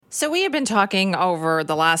So we have been talking over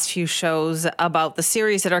the last few shows about the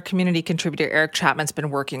series that our community contributor Eric Chapman's been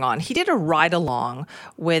working on. He did a ride-along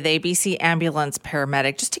with a BC ambulance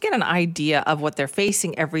paramedic just to get an idea of what they're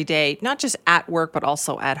facing every day, not just at work, but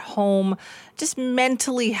also at home, just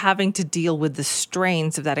mentally having to deal with the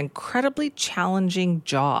strains of that incredibly challenging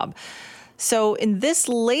job. So in this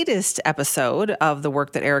latest episode of the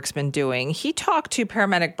work that Eric's been doing, he talked to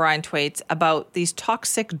paramedic Brian Thwaites about these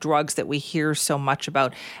toxic drugs that we hear so much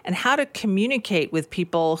about and how to communicate with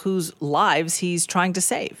people whose lives he's trying to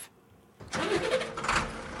save.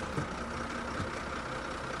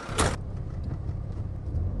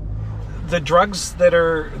 The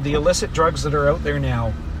illicit drugs that are out there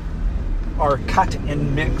now are cut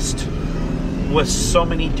and mixed with so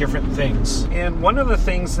many different things. And one of the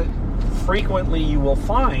things that frequently you will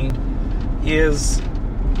find is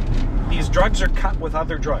these drugs are cut with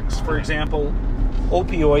other drugs. For example,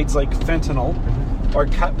 opioids like fentanyl are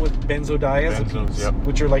cut with benzodiazepines,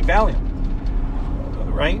 which are like Valium,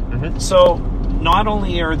 right? So not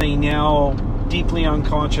only are they now deeply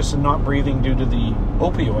unconscious and not breathing due to the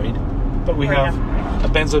opioid, but we have a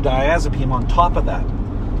benzodiazepine on top of that.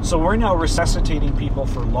 So we're now resuscitating people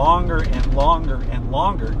for longer and longer and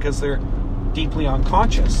longer because they're deeply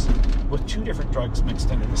unconscious with two different drugs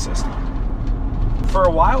mixed into the system. For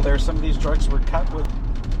a while there, some of these drugs were cut with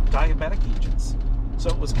diabetic agents. So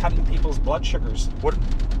it was cutting people's blood sugars.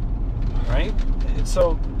 Right? And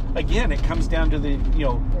so again, it comes down to the,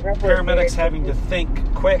 paramedics having to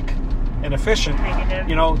think quick and efficient.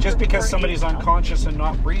 Just because somebody's unconscious and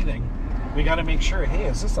not breathing, we got to make sure, hey,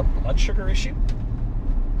 is this a blood sugar issue?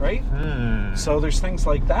 Right? So there's things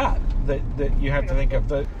like that you have to think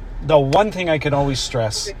of. The one thing I can always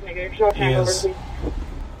stress is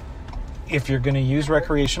if you're going to use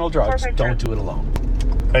recreational drugs, don't do it alone.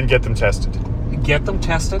 And get them tested. Get them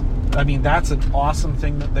tested. I mean, that's an awesome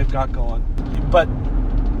thing that they've got going. But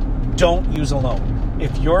don't use alone.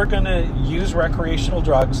 If you're going to use recreational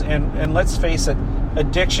drugs, and let's face it,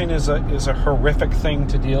 addiction is a horrific thing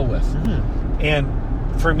to deal with.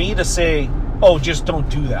 And for me to say, oh, just don't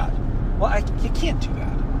do that. Well, you can't do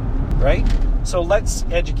that, right? So let's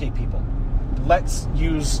educate people. Let's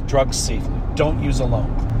use drugs safely. Don't use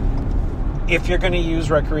alone. If you're going to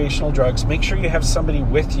use recreational drugs, make sure you have somebody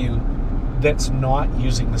with you that's not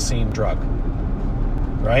using the same drug,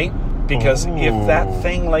 right? Because if that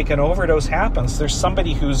thing like an overdose happens, there's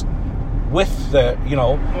somebody who's with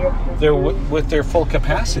with their full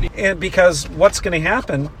capacity. And because what's going to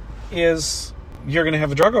happen is you're going to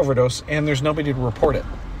have a drug overdose and there's nobody to report it.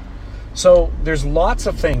 So there's lots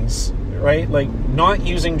of things, right? Like not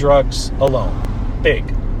using drugs alone,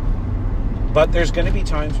 big. But there's going to be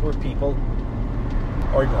times where people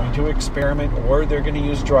are going to experiment or they're going to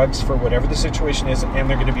use drugs for whatever the situation is and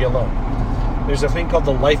they're going to be alone. There's a thing called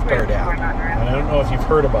the Lifeguard app. And I don't know if you've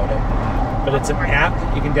heard about it, but it's an app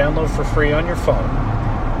that you can download for free on your phone.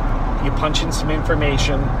 You punch in some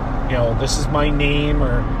information, this is my name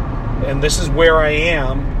and this is where I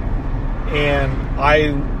am, and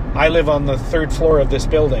I live on the third floor of this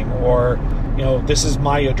building, or, this is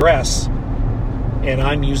my address, and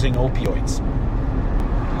I'm using opioids.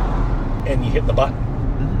 And you hit the button,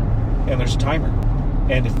 and there's a timer.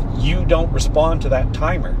 And if you don't respond to that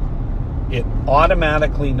timer, it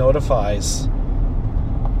automatically notifies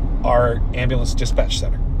our ambulance dispatch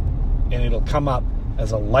center. And it'll come up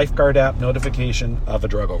as a Lifeguard app notification of a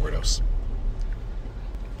drug overdose.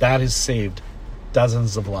 That has saved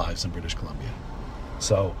dozens of lives in British Columbia.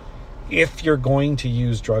 So if you're going to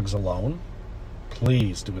use drugs alone,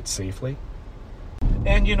 please do it safely.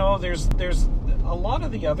 And there's a lot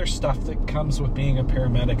of the other stuff that comes with being a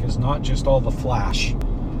paramedic is not just all the flash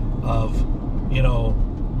of,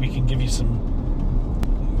 we can give you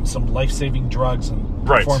some life-saving drugs and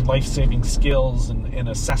perform life-saving skills and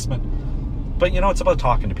assessment. But it's about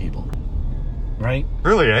talking to people, right?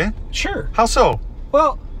 Really, eh? Sure. How so?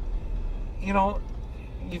 Well,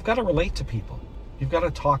 you've got to relate to people. You've got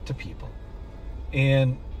to talk to people.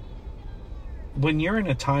 And when you're in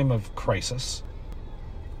a time of crisis,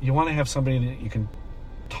 you want to have somebody that you can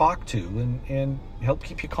talk to and help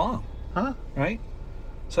keep you calm. Right?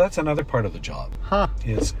 So that's another part of the job,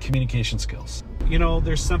 is communication skills.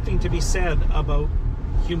 There's something to be said about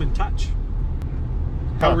human touch.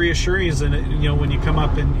 How reassuring is it, when you come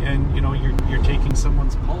up and you're taking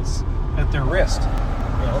someone's pulse at their wrist.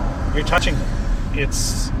 You're touching them.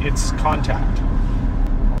 It's contact.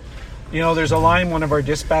 There's a line one of our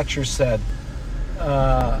dispatchers said,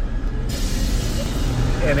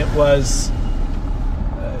 and it was,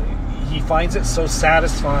 he finds it so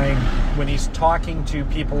satisfying when he's talking to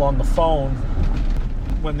people on the phone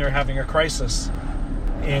when they're having a crisis,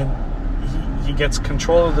 and he gets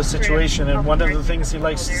control of the situation. And one of the things he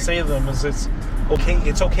likes to say to them is, it's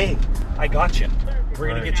okay, I got you. We're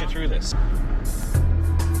going to get you through this.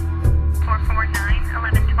 449